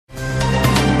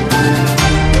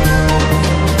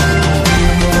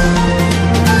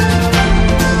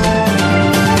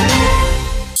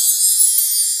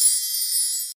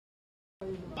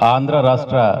ఆంధ్ర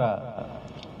రాష్ట్ర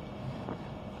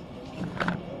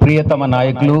ప్రియతమ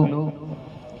నాయకులు,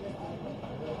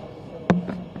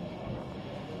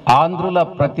 ఆంధ్రుల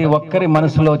ప్రతి ఒక్కరి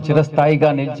మనసులో చిరస్థాయిగా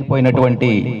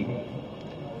నిలిచిపోయినటువంటి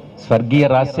స్వర్గీయ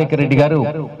రాజశేఖర రెడ్డి గారు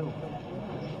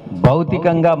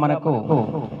భౌతికంగా మనకు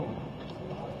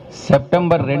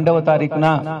సెప్టెంబర్ 2వ తారీఖున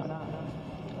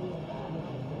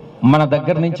మన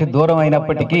దగ్గర నుంచి దూరం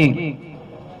అయినప్పటికీ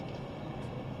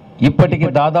ఇప్పటికి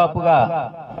దాదాపుగా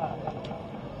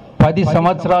 10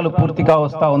 సంవత్సరాలు పూర్తిగా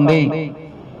వస్తూ ఉంది.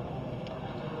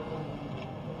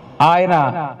 ఆయన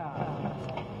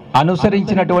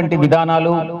అనుసరించినటువంటి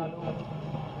విధానాలు,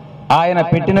 ఆయన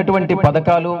పెట్టినటువంటి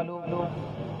పథకాలు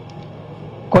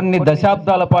కొన్ని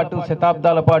దశాబ్దాల పాటు,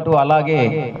 శతాబ్దాల పాటు అలాగే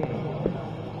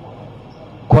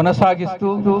కొనసాగిస్తూ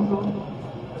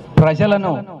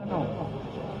ప్రజలను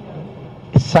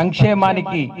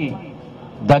సంక్షేమానికి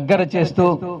దగ్గర చేస్తూ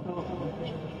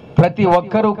ప్రతి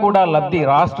ఒక్కరూ కూడా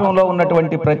రాష్ట్రంలో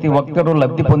ఉన్నటువంటి ప్రతి ఒక్కరూ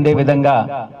లబ్ధి పొందే విధంగా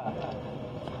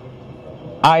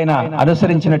ఆయన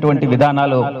అనుసరించినటువంటి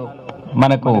విధానాలు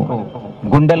మనకు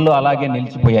గుండెల్లో అలాగే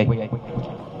నిలిచిపోయాయి.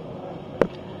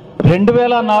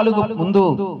 2004 ముందు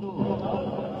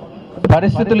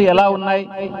పరిస్థితులు ఎలా ఉన్నాయి?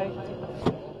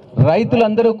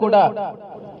 రైతులందరూ కూడా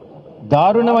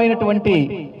దారుణమైనటువంటి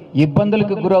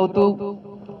ఇబ్బందులకు గురవుతూ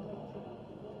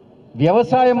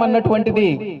వ్యవసాయం అన్నటువంటిది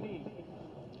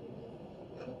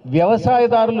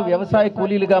వ్యవసాయదారులు వ్యవసాయ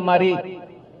కూలీలుగా మారి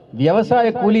వ్యవసాయ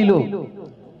కూలీలు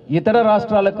ఇతర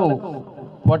రాష్ట్రాలకు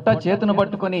పొట్ట చేతును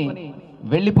పట్టుకొని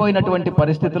వెళ్ళిపోతున్నటువంటి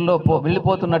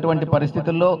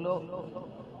పరిస్థితుల్లో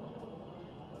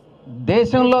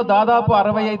దేశంలో దాదాపు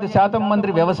 65%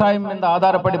 మంది వ్యవసాయం మీద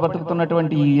ఆధారపడి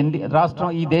బతుకుతున్నటువంటి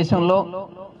ఈ దేశంలో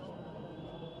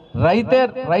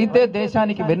రైతే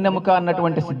దేశానికి వెన్నెముక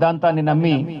అన్నటువంటి సిద్ధాంతాన్ని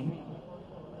నమ్మి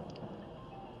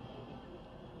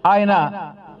ఆయన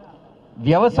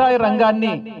వ్యవసాయ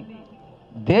రంగాన్ని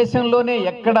దేశంలోనే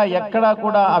ఎక్కడా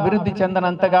కూడా అభివృద్ధి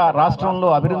చెందనంతగా రాష్ట్రంలో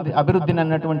అభివృద్ధిని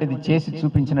అన్నటువంటిది చేసి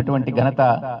చూపించినటువంటి ఘనత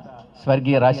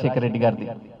స్వర్గీయ రాజశేఖర రెడ్డి గారిది.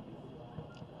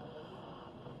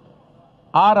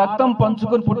 ఆ రక్తం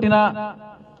పంచుకొని పుట్టిన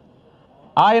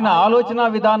ఆయన ఆలోచన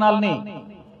విధానాల్ని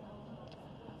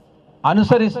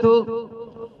అనుసరిస్తూ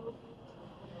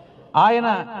ఆయన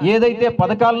ఏదైతే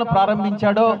పథకాలను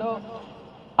ప్రారంభించాడో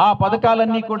ఆ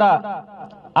పథకాలన్నీ కూడా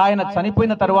ఆయన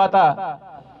చనిపోయిన తర్వాత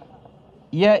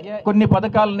కొన్ని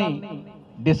పథకాలని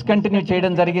డిస్కంటిన్యూ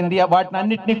చేయడం జరిగింది. వాటిని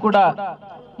అన్నిటినీ కూడా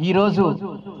ఈరోజు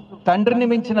తండ్రిని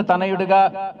మించిన తనయుడిగా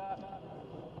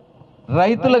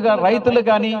రైతులు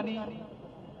కానీ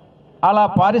అలా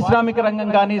పారిశ్రామిక రంగం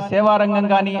కానీ సేవా రంగం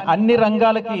కానీ అన్ని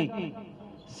రంగాలకి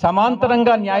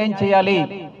సమాంతరంగా న్యాయం చేయాలి,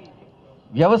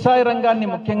 వ్యవసాయ రంగాన్ని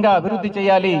ముఖ్యంగా అభివృద్ధి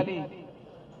చేయాలి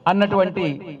అన్నటువంటి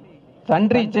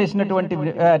తండ్రి చేసినటువంటి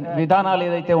విధానాలు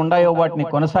ఏదైతే ఉన్నాయో వాటిని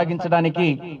కొనసాగించడానికి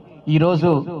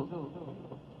ఈరోజు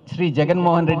శ్రీ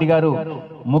జగన్మోహన్ రెడ్డి గారు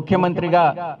ముఖ్యమంత్రిగా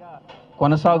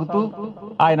కొనసాగుతూ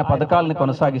ఆయన పథకాలను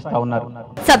కొనసాగిస్తా ఉన్నారు.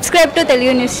 Subscribe to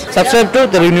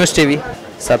Telugu news TV.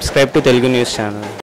 Subscribe to Telugu news channel.